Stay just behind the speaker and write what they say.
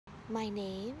My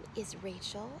name is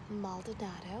Rachel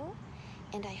Maldonado,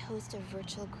 and I host a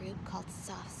virtual group called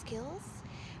Soft Skills,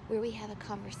 where we have a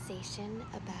conversation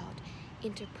about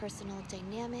interpersonal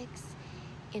dynamics,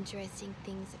 interesting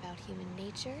things about human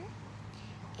nature,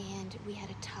 and we had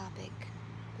a topic,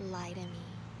 lie to me.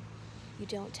 You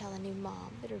don't tell a new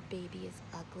mom that her baby is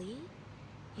ugly.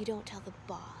 You don't tell the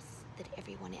boss that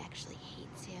everyone actually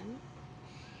hates him.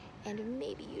 And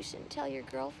maybe you shouldn't tell your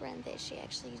girlfriend that she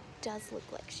actually does look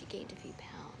like she gained a few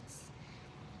pounds.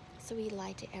 So we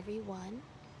lie to everyone,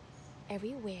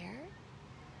 everywhere,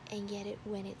 and yet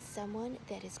when it's someone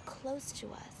that is close to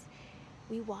us,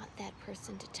 we want that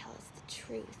person to tell us the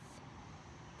truth.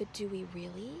 But do we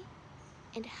really?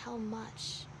 And how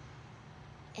much?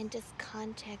 And does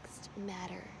context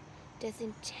matter? Does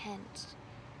intent?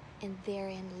 And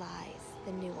therein lies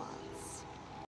the nuance.